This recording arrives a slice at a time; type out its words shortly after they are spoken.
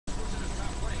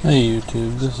Hey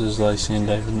YouTube, this is Lacey and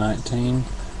David 19.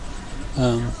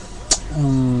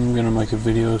 I'm gonna make a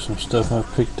video of some stuff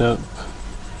I've picked up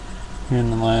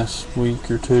in the last week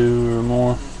or two or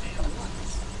more.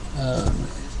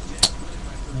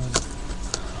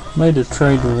 Made a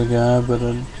trade with a guy, but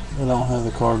I don't have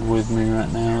the card with me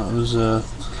right now. It was a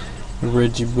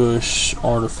Reggie Bush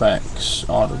Artifacts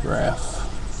autograph,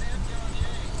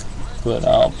 but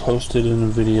I'll post it in a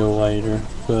video later.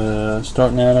 But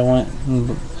starting out, I went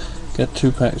and got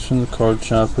 2 packs from the card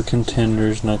shop of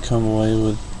contenders, and I come away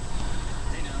with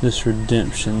this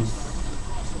redemption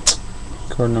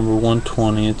card number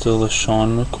 120. It's a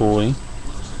LaShawn McCoy.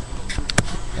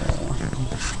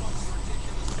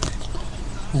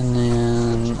 And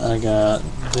then I got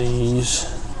these.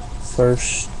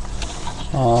 First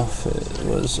off, it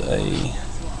was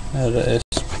had a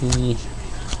SP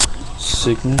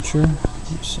signature.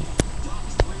 Let's see.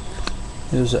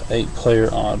 It was an 8-player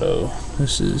auto.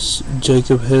 This is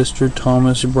Jacob Hester,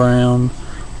 Thomas Brown,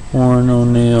 Warren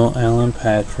O'Neal, Alan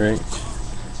Patrick,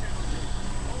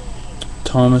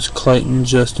 Thomas Clayton,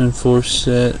 Justin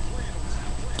Forsett,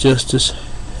 Justice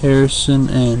Harrison,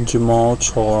 and Jamal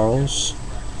Charles.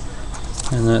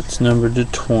 And that's numbered to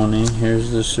 20.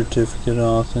 Here's the certificate of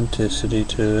authenticity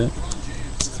to it.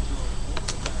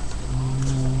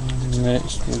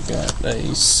 Next we got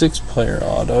a 6-player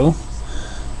auto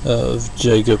of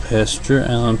Jacob Hester,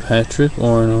 Alan Patrick,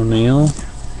 Warren O'Neal,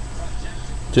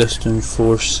 Justin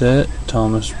Forsett,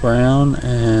 Thomas Brown,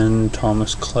 and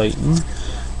Thomas Clayton.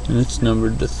 And it's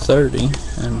numbered to 30.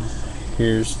 And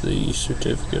here's the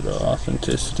certificate of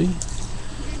authenticity.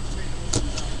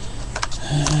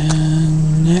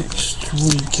 And next we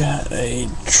got a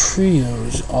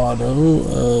trios auto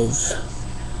of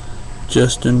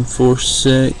Justin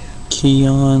Forsett,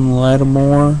 Keon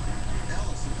Lattimore,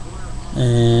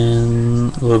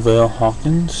 and Lavelle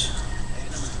Hawkins.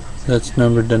 That's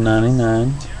numbered to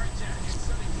 99.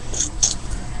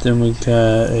 Then we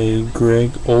got a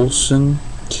Greg Olson,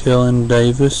 Kellen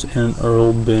Davis, and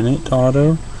Earl Bennett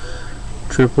auto,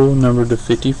 triple, numbered to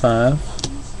 55.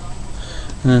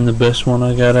 And then the best one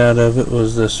I got out of it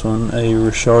was this one, a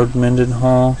Richard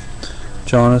Mendenhall,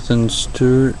 Jonathan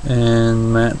Stewart,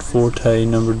 and Matt Forte,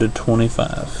 numbered to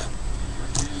 25.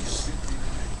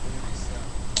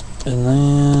 And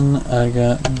then I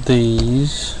got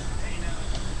these.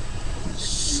 Let's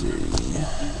see.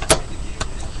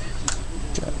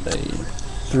 Got a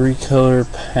 3-color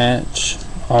patch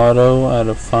auto out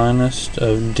of Finest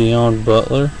of Dion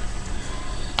Butler.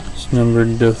 It's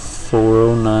numbered to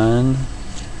 409.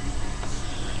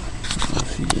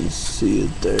 If you can see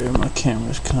it there, my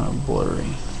camera's kind of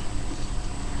blurry.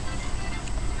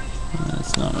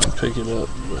 It's not going to pick it up,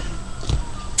 but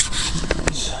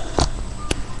anyways.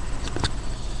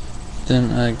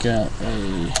 Then I got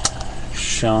a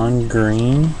Sean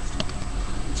Green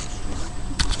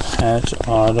patch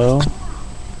auto.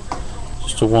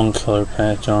 Just a 1-color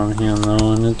patch on him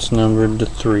though, and it's numbered to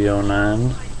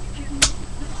 309.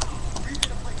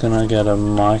 Then I got a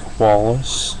Mike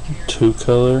Wallace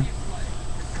 2-color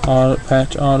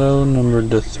patch auto, numbered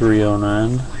to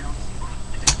 309.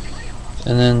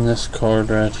 And then this card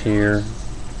right here,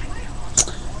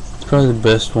 it's probably the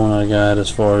best one I got as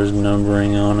far as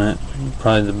numbering on it.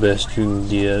 Probably the best you can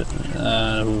get.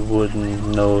 I wouldn't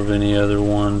know of any other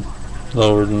one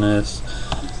lower than this.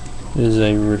 It is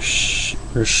a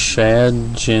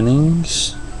Rashad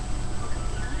Jennings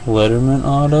Letterman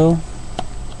auto.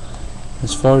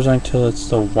 As far as I can tell, it's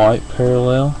the white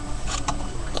parallel.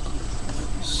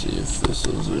 Let's see if this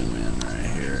will zoom in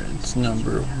right here. It's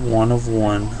number 1 of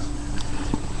 1.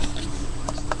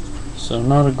 So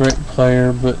not a great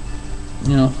player, but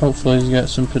you know, hopefully he's got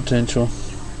some potential.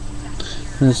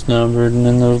 It's numbered, and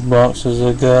in those boxes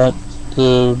I got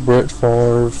the Brett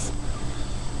Favre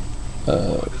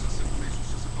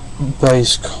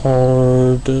base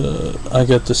card. I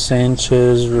got the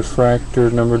Sanchez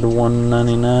refractor, numbered to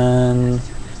 199.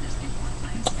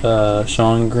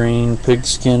 Sean Green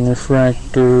pigskin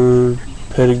refractor,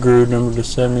 Pettigrew, numbered to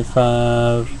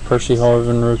 75. Percy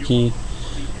Harvin rookie,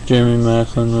 Jeremy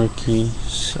Maclin rookie.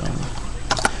 So,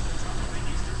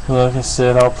 like I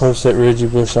said, I'll post that Reggie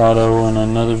Bush auto in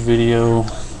another video.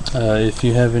 If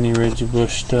you have any Reggie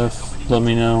Bush stuff, let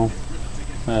me know.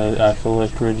 I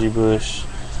collect Reggie Bush,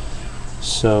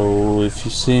 so if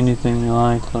you see anything you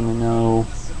like, let me know.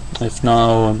 If not,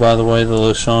 oh, and by the way, the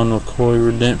LaShawn McCoy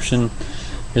redemption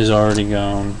is already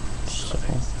gone. So,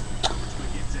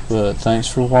 but thanks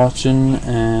for watching,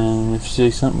 and if you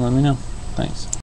see something, let me know. Thanks.